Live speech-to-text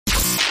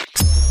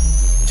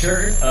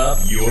Turn up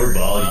your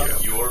volume.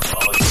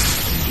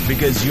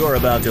 Because you're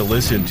about to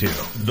listen to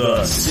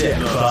The Sick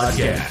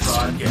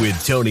Podcast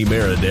with Tony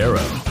Marinaro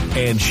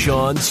and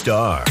Sean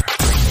Starr.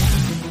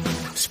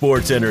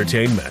 Sports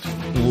entertainment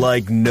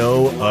like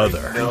no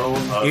other.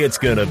 It's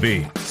gonna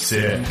be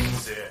sick.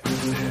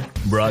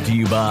 Brought to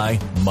you by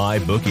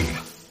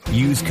MyBookie.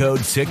 Use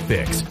code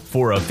SickPicks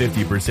for a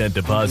 50%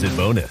 deposit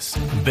bonus.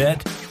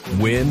 Bet,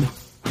 win,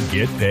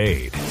 get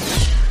paid.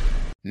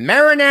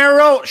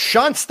 Marinaro,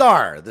 Sean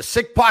Starr, the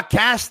Sick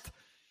Podcast,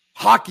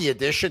 Hockey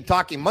Edition,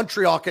 talking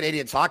Montreal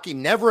Canadiens hockey.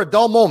 Never a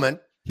dull moment.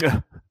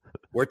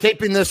 We're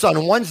taping this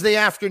on Wednesday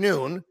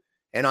afternoon,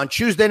 and on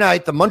Tuesday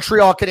night, the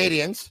Montreal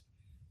Canadiens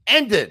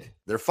ended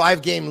their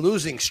 5-game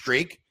losing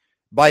streak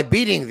by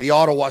beating the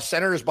Ottawa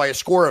Senators by a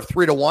score of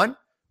 3-1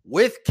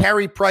 with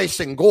Carey Price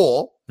in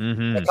goal.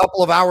 A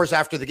couple of hours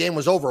after the game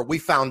was over, we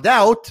found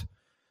out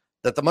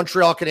that the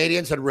Montreal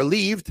Canadiens had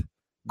relieved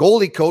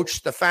goalie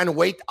coach Stéphane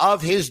Waite of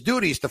his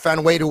duties.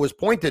 Stéphane Waite, who was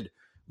appointed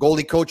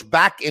goalie coach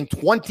back in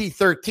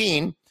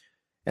 2013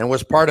 and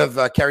was part of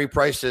Carey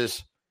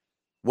Price's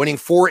winning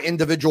 4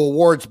 individual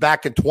awards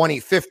back in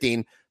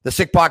 2015. The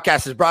Sick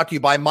Podcast is brought to you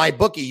by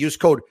MyBookie. Use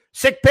code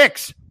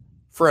SickPicks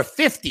for a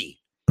 50%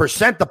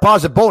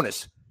 deposit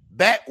bonus.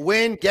 Bet,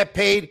 win, get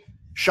paid.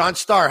 Sean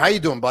Starr, how you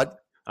doing, bud?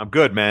 I'm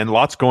good, man.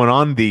 Lots going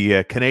on.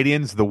 The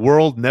Canadiens, the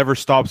world never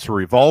stops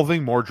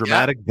revolving. More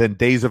dramatic than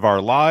Days of Our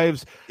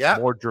Lives.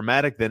 More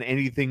dramatic than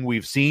anything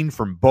we've seen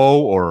from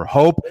Bo or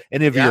Hope.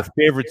 Any of your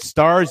favorite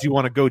stars? You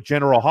want to go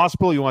General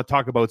Hospital? You want to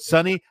talk about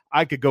Sunny?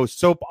 I could go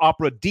soap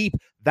opera deep.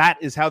 That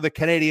is how the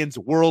Canadiens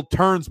world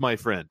turns, my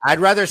friend. I'd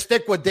rather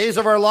stick with Days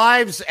of Our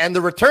Lives and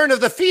the return of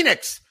the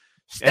Phoenix.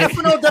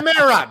 Stefano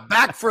Demera,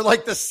 back for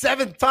like the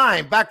 7th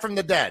time, back from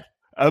the dead.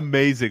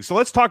 Amazing. So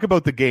let's talk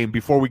about the game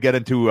before we get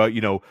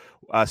into,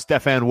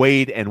 Stéphane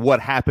Waite and what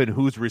happened,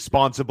 who's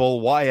responsible,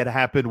 why it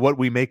happened, what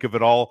we make of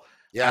it all.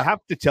 I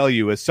have to tell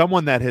you, as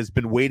someone that has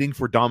been waiting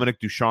for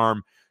Dominic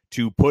Ducharme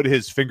to put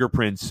his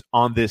fingerprints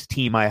on this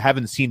team, I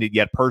haven't seen it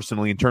yet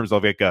personally in terms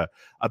of like a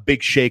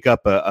big shakeup,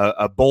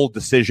 a bold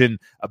decision,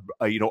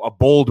 a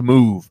bold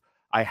move.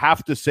 I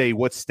have to say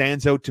what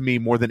stands out to me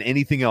more than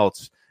anything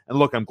else, and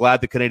look, I'm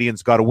glad the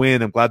Canadiens got a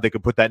win. I'm glad they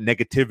could put that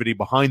negativity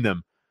behind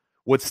them.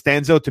 What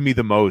stands out to me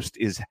the most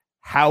is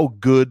how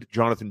good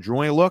Jonathan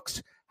Drouin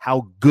looks,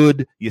 how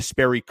good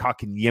Jesperi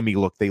Kotkaniemi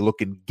look. They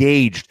look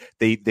engaged.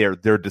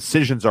 Their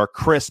decisions are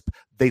crisp.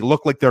 They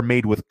look like they're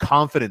made with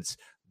confidence.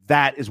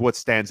 That is what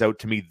stands out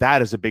to me.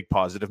 That is a big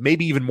positive,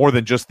 maybe even more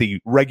than just the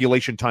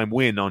regulation time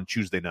win on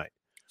Tuesday night.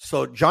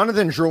 So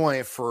Jonathan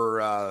Drouin,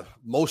 for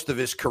most of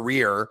his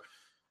career,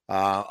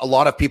 a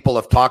lot of people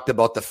have talked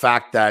about the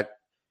fact that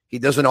he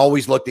doesn't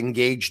always look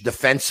engaged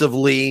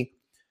defensively.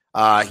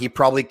 He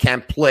probably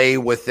can't play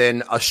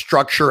within a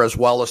structure as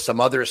well as some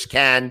others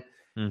can.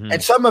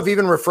 And some have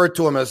even referred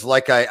to him as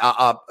like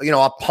a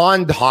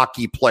pond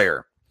hockey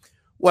player.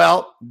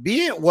 Well,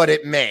 be it what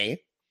it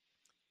may,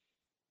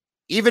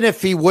 even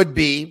if he would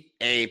be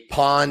a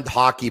pond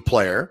hockey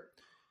player,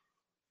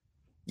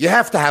 you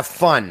have to have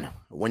fun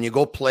when you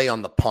go play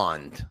on the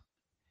pond.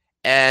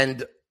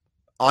 And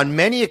on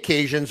many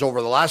occasions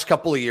over the last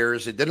couple of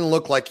years, it didn't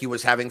look like he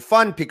was having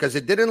fun because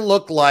it didn't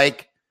look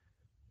like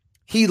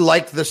he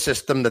liked the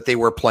system that they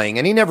were playing.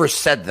 And he never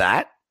said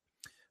that.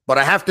 But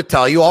I have to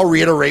tell you, I'll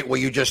reiterate what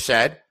you just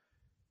said.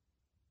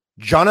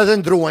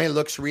 Jonathan Drouin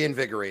looks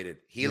reinvigorated.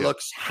 He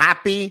looks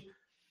happy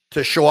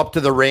to show up to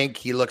the rink.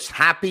 He looks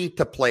happy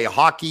to play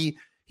hockey.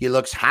 He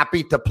looks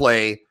happy to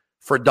play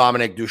for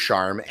Dominic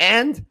Ducharme.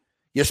 And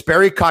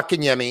Jesperi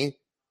Kotkaniemi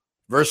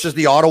versus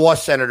the Ottawa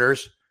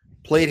Senators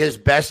played his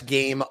best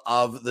game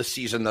of the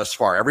season thus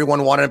far.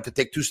 Everyone wanted him to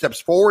take 2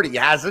 steps forward. He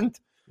hasn't.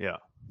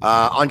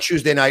 On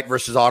Tuesday night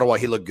versus Ottawa,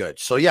 he looked good.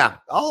 So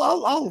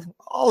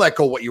I'll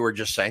echo what you were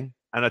just saying.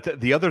 And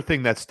the other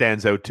thing that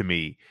stands out to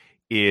me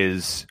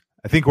is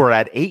I think we're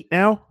at 8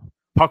 now.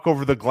 Puck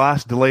over the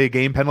glass, delay of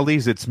game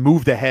penalties. It's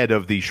moved ahead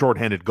of the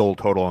shorthanded goal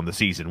total on the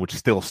season, which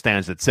still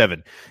stands at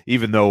 7,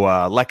 even though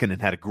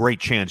Lehkonen had a great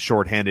chance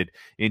shorthanded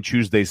in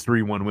Tuesday's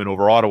 3-1 win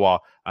over Ottawa.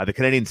 The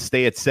Canadiens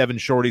stay at 7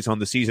 shorties on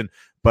the season,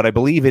 but I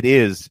believe it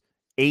is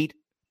 8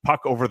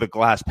 puck over the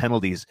glass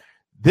penalties.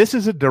 This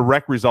is a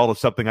direct result of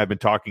something I've been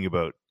talking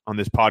about on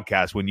this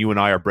podcast when you and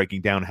I are breaking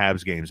down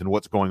Habs games and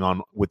what's going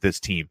on with this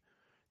team.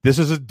 This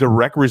is a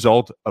direct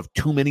result of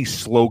too many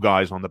slow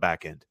guys on the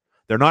back end.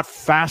 They're not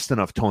fast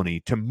enough, Tony,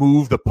 to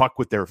move the puck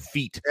with their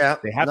feet.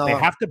 They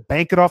have to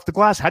bank it off the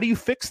glass. How do you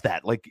fix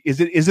that? Like, is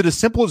it as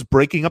simple as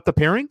breaking up the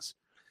pairings?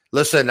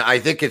 Listen, I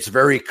think it's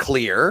very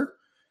clear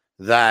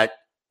that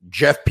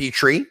Jeff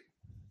Petrie,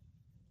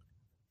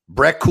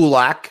 Brett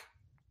Kulak,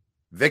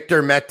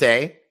 Victor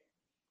Mete,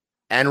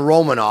 and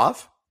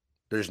Romanov,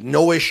 there's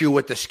no issue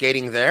with the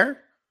skating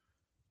there.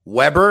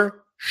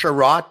 Weber,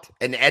 Sherratt,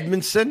 and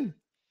Edmondson,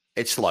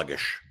 it's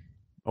sluggish.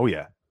 Oh,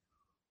 yeah.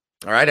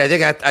 All right, I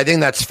think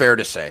that's fair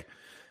to say.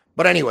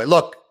 But anyway,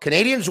 look,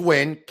 Canadiens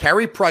win.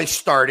 Carey Price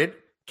started.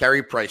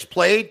 Carey Price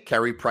played.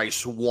 Carey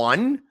Price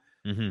won.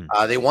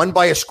 They won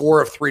by a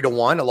score of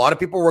 3-1. A lot of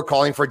people were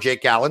calling for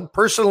Jake Allen.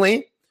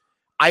 Personally,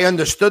 I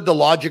understood the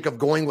logic of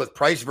going with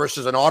Price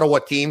versus an Ottawa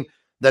team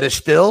that is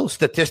still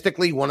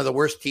statistically one of the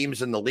worst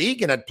teams in the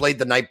league and had played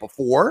the night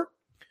before.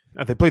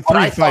 They played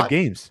 35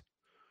 games.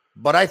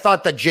 But I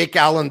thought that Jake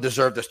Allen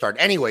deserved to start.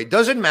 Anyway,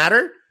 doesn't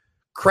matter.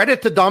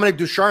 Credit to Dominic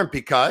Ducharme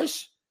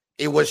because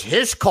it was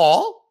his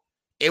call.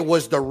 It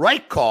was the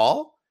right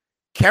call.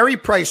 Carey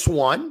Price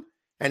won,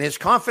 and his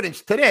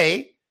confidence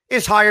today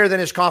is higher than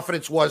his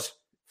confidence was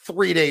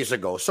 3 days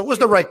ago. So it was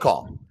the right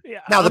call.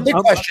 Yeah, now, the big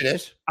question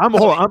is...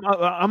 Go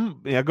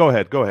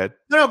ahead.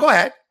 No, go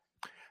ahead.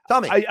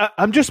 Tell me.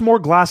 I'm just more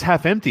glass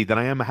half empty than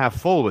I am half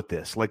full with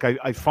this. Like,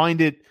 I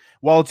find it...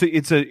 While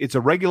it's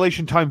a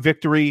regulation time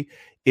victory,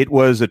 it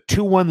was a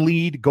 2-1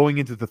 lead going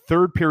into the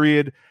third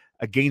period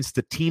against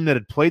the team that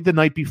had played the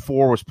night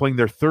before, was playing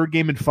their third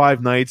game in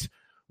 5 nights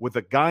with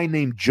a guy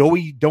named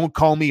Joey, don't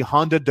call me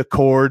Honda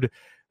Decord,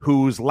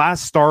 whose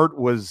last start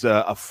was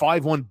a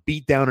 5-1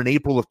 beatdown in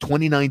April of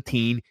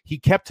 2019. He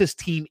kept his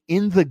team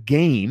in the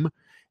game,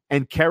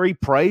 and Carey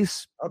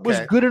Price was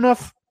good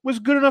enough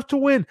to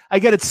win. I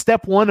get it's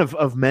step one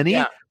of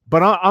many,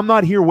 but I'm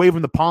not here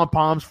waving the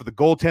pom-poms for the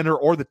goaltender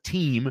or the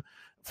team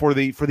for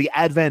the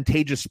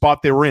advantageous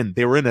spot they were in.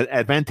 They were in an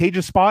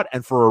advantageous spot,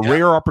 and for a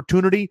rare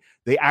opportunity,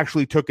 they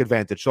actually took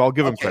advantage. So I'll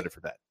give them credit for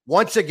that.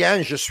 Once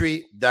again, je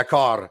suis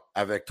d'accord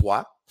avec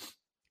toi.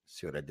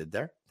 See what I did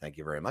there? Thank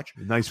you very much.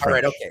 Nice French. All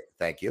right, okay.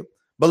 Thank you.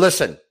 But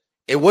listen,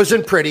 it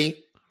wasn't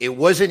pretty. It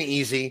wasn't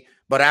easy.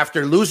 But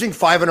after losing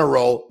 5 in a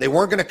row, they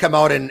weren't going to come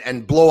out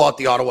and blow out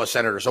the Ottawa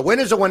Senators. A win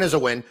is a win is a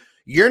win.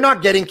 You're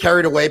not getting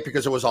carried away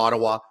because it was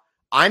Ottawa.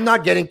 I'm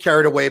not getting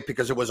carried away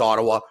because it was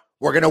Ottawa.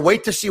 We're going to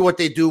wait to see what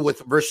they do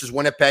versus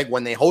Winnipeg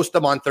when they host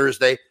them on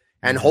Thursday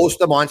and host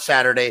them on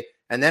Saturday.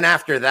 And then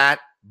after that,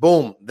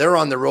 boom, they're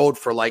on the road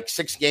for like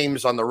 6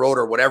 games on the road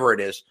or whatever it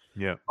is.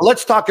 Yeah.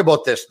 Let's talk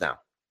about this now.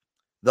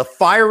 The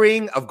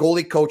firing of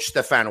goalie coach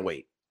Stefan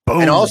Waite.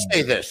 Boom. And I'll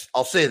say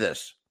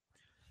this.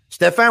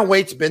 Stefan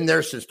Waite's been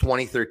there since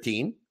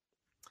 2013.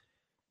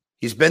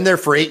 He's been there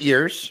for 8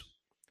 years.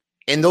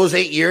 In those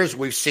 8 years,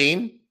 we've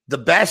seen the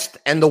best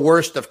and the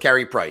worst of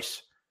Carey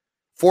Price.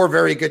 4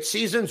 very good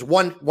seasons,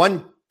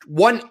 one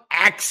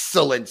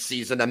excellent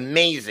season,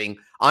 amazing,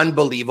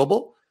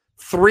 unbelievable.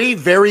 3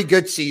 very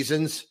good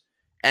seasons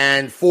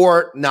and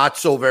 4 not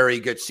so very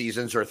good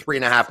seasons, or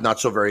 3.5 not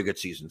so very good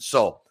seasons.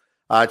 So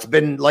it's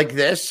been like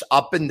this,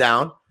 up and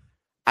down.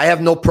 I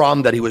have no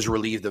problem that he was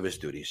relieved of his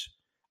duties.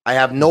 I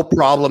have no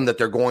problem that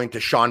they're going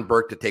to Sean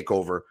Burke to take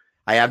over.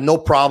 I have no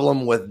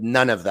problem with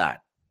none of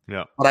that.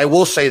 Yeah. But I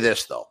will say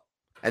this, though,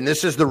 and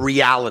this is the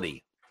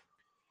reality.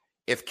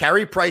 If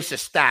Carey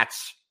Price's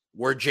stats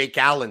were Jake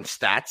Allen's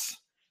stats,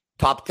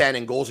 top 10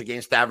 in goals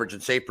against average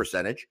and save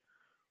percentage,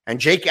 and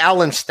Jake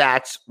Allen's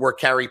stats were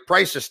Carey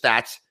Price's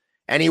stats,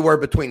 anywhere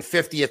between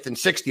 50th and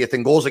 60th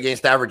in goals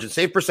against average and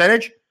save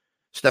percentage,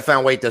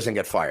 Stefan Waite doesn't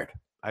get fired.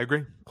 I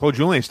agree. Claude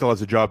Julien still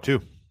has a job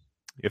too.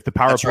 If the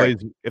power plays,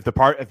 if the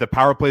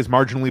power play is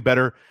marginally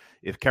better,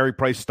 if Carey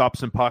Price stops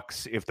some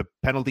pucks, if the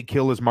penalty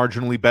kill is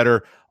marginally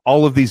better,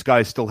 all of these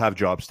guys still have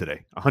jobs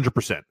today.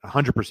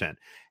 100%.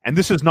 And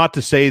this is not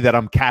to say that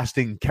I'm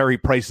casting Carey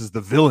Price as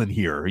the villain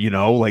here. You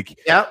know, like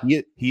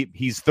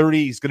he's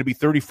 30. He's going to be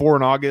 34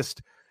 in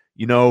August.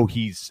 You know,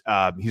 he's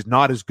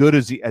not as good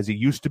as he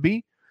used to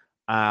be.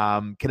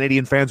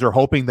 Canadian fans are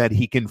hoping that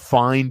he can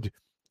find,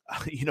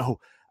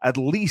 at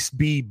least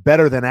be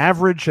better than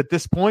average at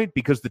this point,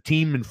 because the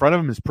team in front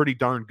of him is pretty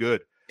darn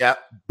good. Yeah.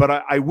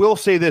 But I will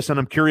say this, and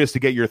I'm curious to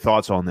get your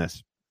thoughts on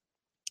this.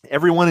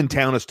 Everyone in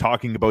town is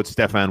talking about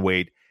Stefan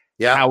Waite,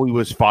 how he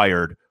was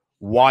fired,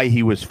 why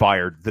he was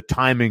fired, the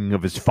timing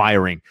of his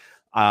firing.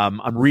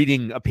 I'm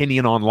reading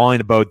opinion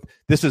online about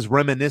this is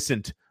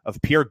reminiscent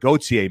of Pierre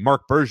Gauthier.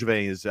 Marc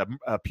Bergevin is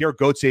Pierre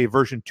Gauthier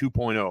version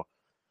 2.0.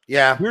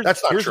 Yeah,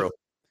 that's not true.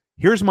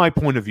 Here's my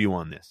point of view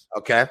on this.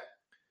 Okay.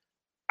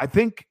 I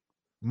think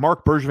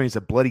Marc Bergevin is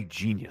a bloody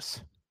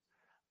genius.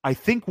 I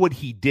think what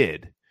he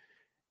did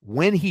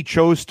when he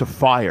chose to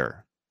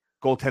fire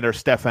goaltender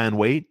Stefan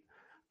Waite,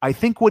 I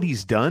think what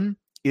he's done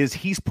is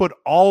he's put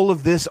all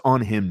of this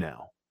on him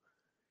now.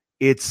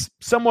 It's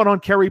somewhat on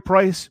Carey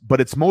Price,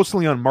 but it's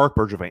mostly on Marc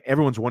Bergevin.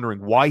 Everyone's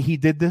wondering why he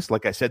did this.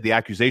 Like I said, the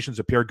accusations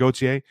of Pierre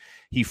Gauthier.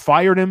 He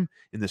fired him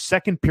in the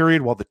second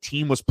period while the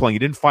team was playing. He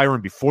didn't fire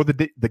him before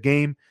the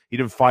game. He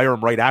didn't fire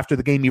him right after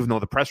the game, even though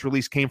the press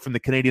release came from the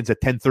Canadiens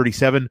at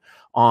 10:37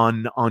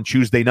 on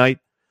Tuesday night.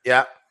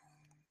 Yeah.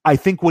 I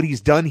think what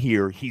he's done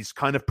here, he's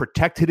kind of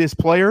protected his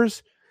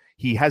players.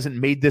 He hasn't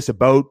made this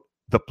about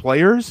the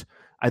players.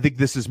 I think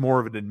this is more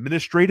of an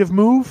administrative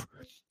move.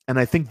 And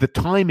I think the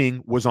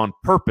timing was on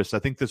purpose. I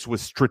think this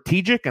was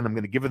strategic, and I'm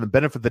going to give him the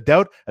benefit of the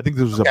doubt. I think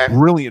this was a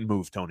brilliant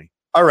move, Tony.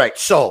 All right.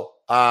 So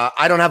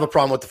I don't have a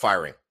problem with the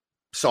firing.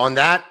 So on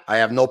that, I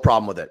have no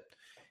problem with it.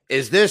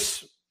 Is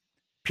this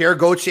Pierre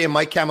Gauthier and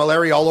Mike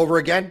Camilleri all over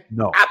again?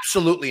 No.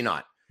 Absolutely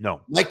not.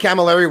 No. Mike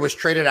Camilleri was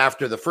traded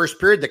after the first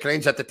period. The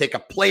Canadiens had to take a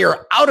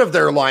player out of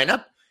their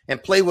lineup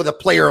and play with a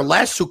player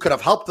less who could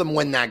have helped them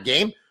win that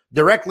game.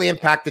 Directly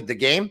impacted the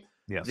game.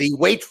 Yes. The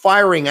Waite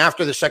firing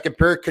after the second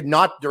period could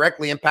not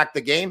directly impact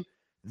the game.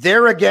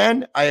 There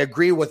again, I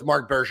agree with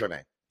Marc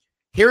Bergevin.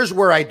 Here's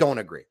where I don't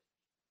agree.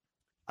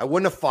 I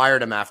wouldn't have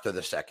fired him after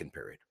the second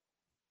period.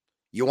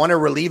 You want to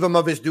relieve him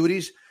of his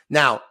duties?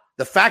 Now,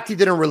 the fact he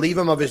didn't relieve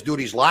him of his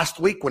duties last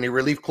week when he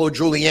relieved Claude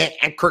Julien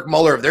and Kirk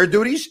Muller of their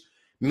duties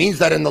means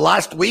that in the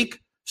last week,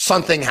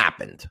 something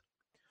happened.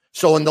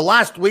 So in the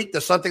last week,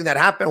 the something that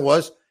happened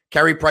was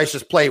Carey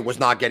Price's play was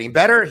not getting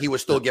better. He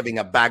was still giving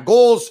up bad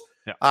goals.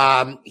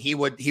 Yeah. He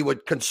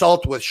would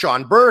consult with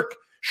Sean Burke.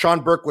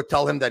 Sean Burke would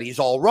tell him that he's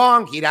all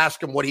wrong. He'd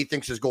ask him what he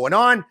thinks is going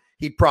on.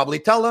 He'd probably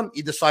tell him.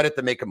 He decided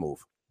to make a move.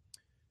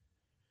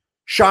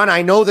 Sean,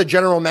 I know the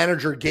general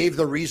manager gave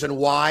the reason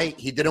why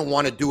he didn't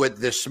want to do it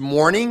this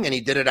morning, and he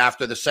did it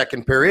after the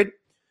second period.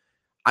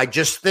 I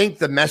just think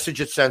the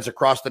message it sends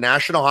across the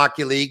National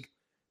Hockey League,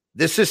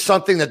 this is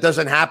something that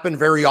doesn't happen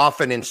very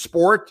often in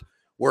sport,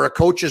 where a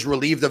coach is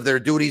relieved of their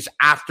duties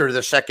after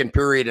the second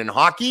period in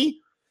hockey.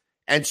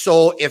 And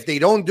so if they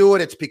don't do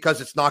it, it's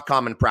because it's not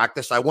common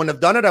practice. I wouldn't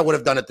have done it. I would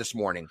have done it this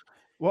morning.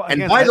 Well,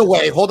 again, and by the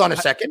way, hold on a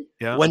second.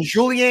 When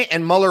Julien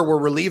and Muller were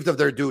relieved of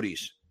their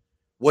duties,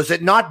 was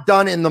it not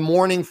done in the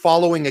morning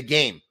following a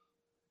game?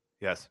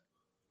 Yes.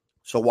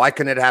 So why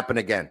can it happen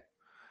again?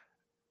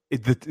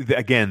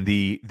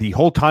 The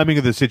whole timing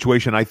of the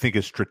situation, I think,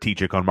 is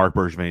strategic on Marc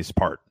Bergevin's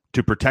part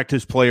to protect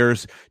his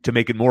players, to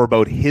make it more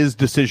about his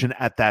decision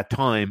at that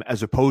time,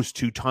 as opposed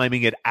to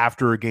timing it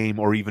after a game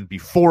or even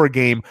before a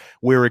game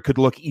where it could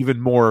look even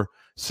more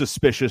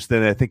suspicious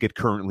than I think it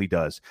currently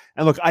does.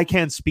 And look, I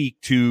can't speak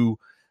to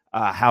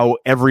how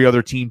every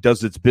other team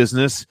does its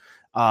business.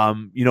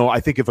 I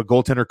think if a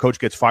goaltender coach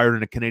gets fired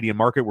in a Canadian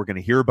market, we're going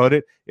to hear about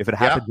it. If it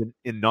happens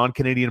in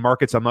non-Canadian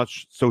markets, I'm not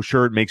so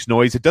sure it makes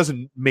noise. It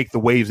doesn't make the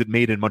waves it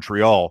made in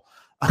Montreal,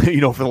 for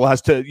the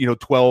last,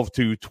 12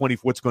 to 20,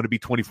 what's going to be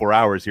 24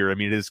 hours here. I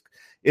mean,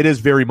 it is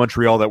very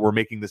Montreal that we're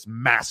making this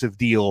massive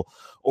deal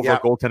over a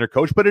goaltender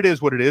coach, but it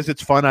is what it is.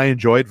 It's fun. I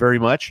enjoy it very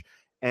much.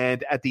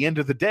 And at the end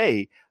of the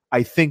day,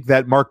 I think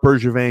that Marc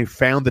Bergevin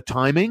found the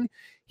timing.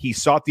 He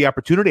sought the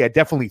opportunity. I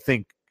definitely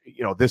think,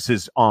 this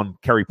is on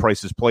Carey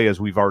Price's play, as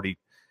we've already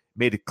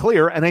made it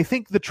clear. And I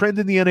think the trend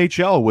in the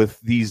NHL with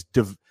these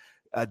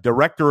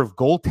director of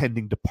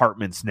goaltending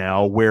departments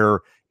now, where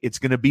it's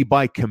going to be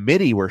by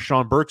committee, where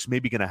Sean Burke's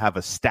maybe going to have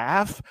a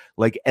staff,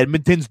 like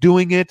Edmonton's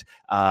doing it.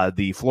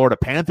 The Florida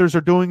Panthers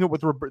are doing it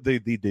with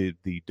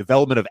the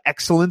development of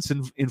excellence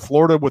in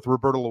Florida with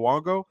Roberto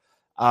Luongo.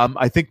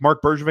 I think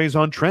Marc Bergevin's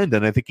on trend,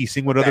 and I think he's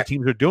seeing what other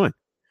teams are doing.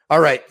 All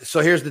right.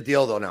 So here's the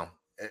deal, though, now.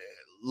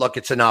 Look,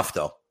 it's enough,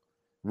 though.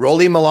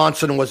 Rolly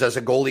Melanson was as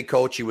a goalie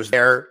coach. He was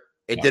there.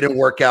 It didn't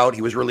work out.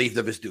 He was relieved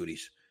of his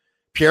duties.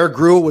 Pierre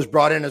Groulx was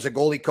brought in as a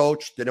goalie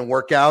coach. Didn't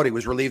work out. He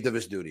was relieved of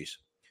his duties.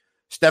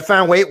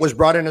 Stefan Waite was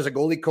brought in as a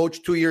goalie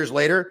coach 2 years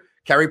later.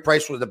 Carey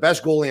Price was the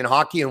best goalie in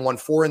hockey and won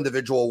 4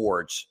 individual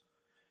awards.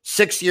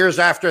 6 years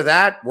after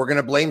that, we're going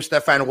to blame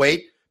Stefan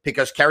Waite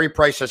because Carey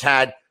Price has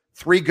had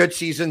 3 good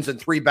seasons and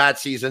 3 bad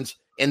seasons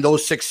in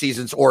those 6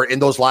 seasons, or in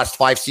those last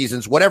 5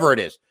 seasons, whatever it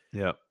is.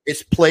 Yeah.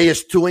 His play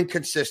is too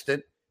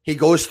inconsistent. He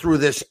goes through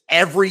this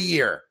every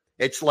year.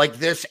 It's like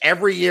this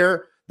every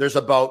year. There's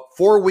about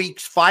 4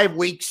 weeks, 5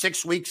 weeks,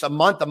 6 weeks, a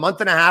month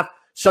and a half,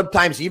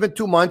 sometimes even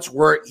 2 months,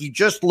 where he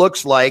just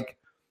looks like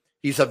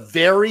he's a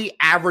very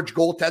average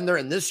goaltender.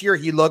 And this year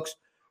he looks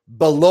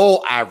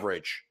below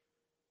average.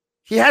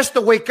 He has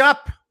to wake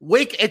up.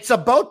 It's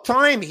about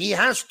time. He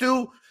has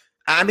to.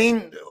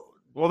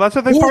 Well, that's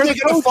what they fire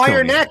the coach.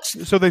 Fire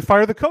next. So they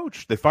fire the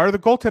coach. They fire the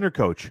goaltender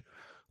coach.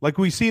 Like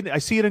I see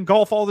it in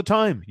golf all the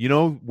time.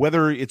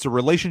 Whether it's a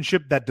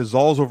relationship that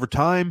dissolves over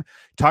time.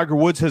 Tiger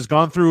Woods has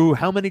gone through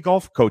how many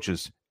golf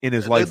coaches in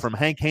his life, from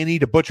Hank Haney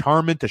to Butch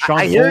Harmon to Sean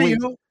Foley. I hear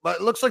you, but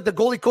it looks like the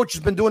goalie coach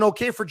has been doing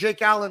okay for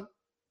Jake Allen.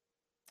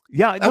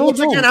 Yeah,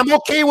 again, I'm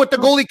okay with the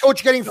goalie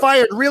coach getting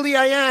fired. Really,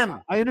 I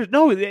am.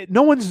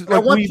 No one's.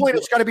 At one point,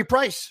 it's got to be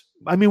Price.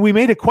 We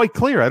made it quite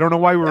clear. I don't know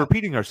why we're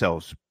repeating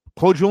ourselves.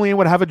 Claude Julien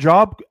would have a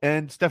job,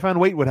 and Stefan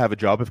Waite would have a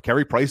job if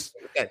Carey Price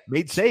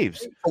made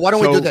saves. So why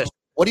don't we do this?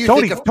 What do you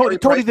think of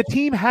Tony, the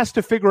team has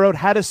to figure out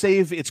how to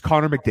save its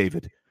Connor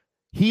McDavid.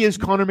 He is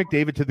Connor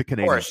McDavid to the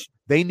Canadiens.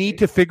 They need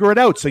to figure it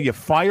out. So you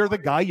fire the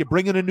guy, you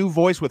bring in a new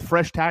voice with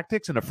fresh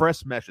tactics and a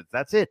fresh message.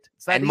 That's it.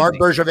 And Marc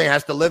Bergevin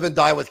has to live and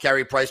die with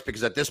Carey Price,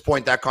 because at this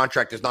point, that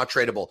contract is not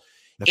tradable.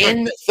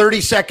 In 30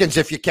 seconds,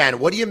 if you can,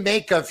 what do you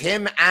make of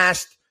him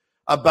asked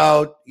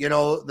about,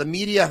 the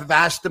media have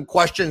asked him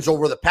questions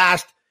over the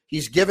past.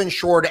 He's given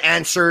short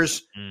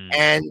answers,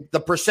 and the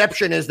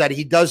perception is that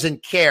he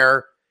doesn't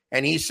care.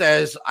 And he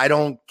says, I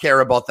don't care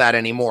about that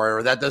anymore,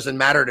 or that doesn't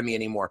matter to me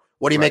anymore.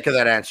 What do you make of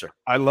that answer?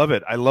 I love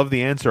it. I love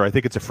the answer. I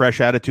think it's a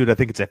fresh attitude. I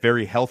think it's a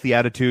very healthy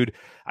attitude.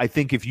 I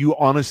think if you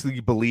honestly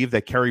believe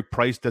that Carey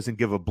Price doesn't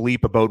give a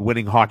bleep about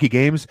winning hockey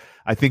games,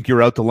 I think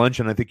you're out to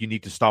lunch, and I think you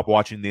need to stop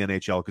watching the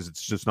NHL, because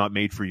it's just not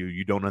made for you.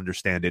 You don't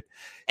understand it.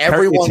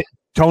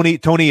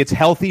 Tony, it's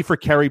healthy for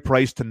Carey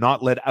Price to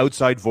not let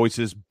outside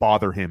voices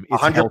bother him.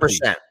 It's 100%.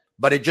 Healthy.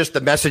 But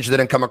the message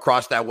didn't come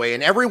across that way.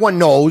 And everyone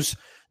knows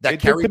that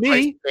Carey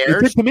Price cares.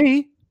 It did to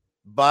me.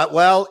 But,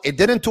 it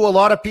didn't to a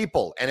lot of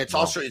people. And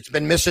it's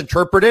been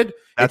misinterpreted.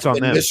 That's on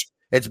them.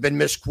 It's been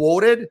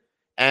misquoted.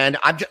 And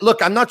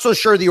I'm not so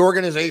sure the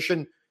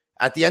organization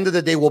at the end of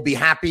the day will be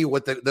happy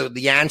with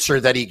the answer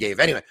that he gave.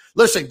 Anyway,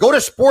 listen, go to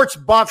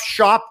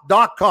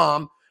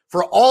sportsbuffshop.com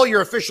for all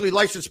your officially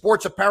licensed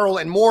sports apparel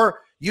and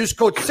more. Use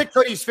code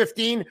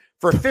SICKHoodies15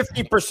 for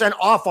 50%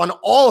 off on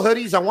all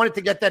hoodies. I wanted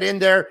to get that in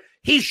there.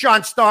 He's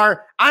Sean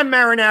Starr. I'm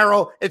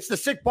Marinaro. It's The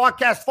Sick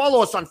Podcast.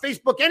 Follow us on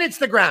Facebook and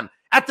Instagram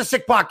at The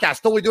Sick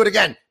Podcast. Till we do it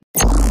again.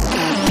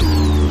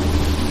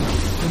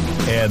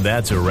 And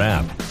that's a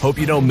wrap. Hope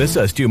you don't miss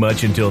us too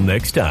much until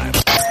next time.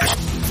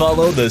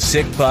 Follow The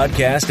Sick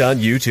Podcast on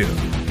YouTube,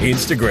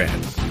 Instagram,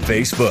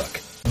 Facebook,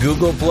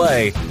 Google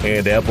Play,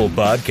 and Apple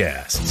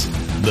Podcasts.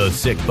 The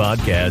Sick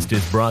Podcast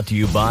is brought to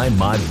you by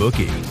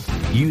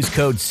MyBookie. Use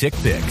code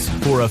SICKPICS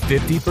for a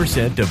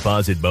 50%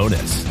 deposit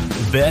bonus.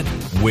 Bet,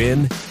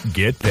 win,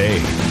 get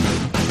paid.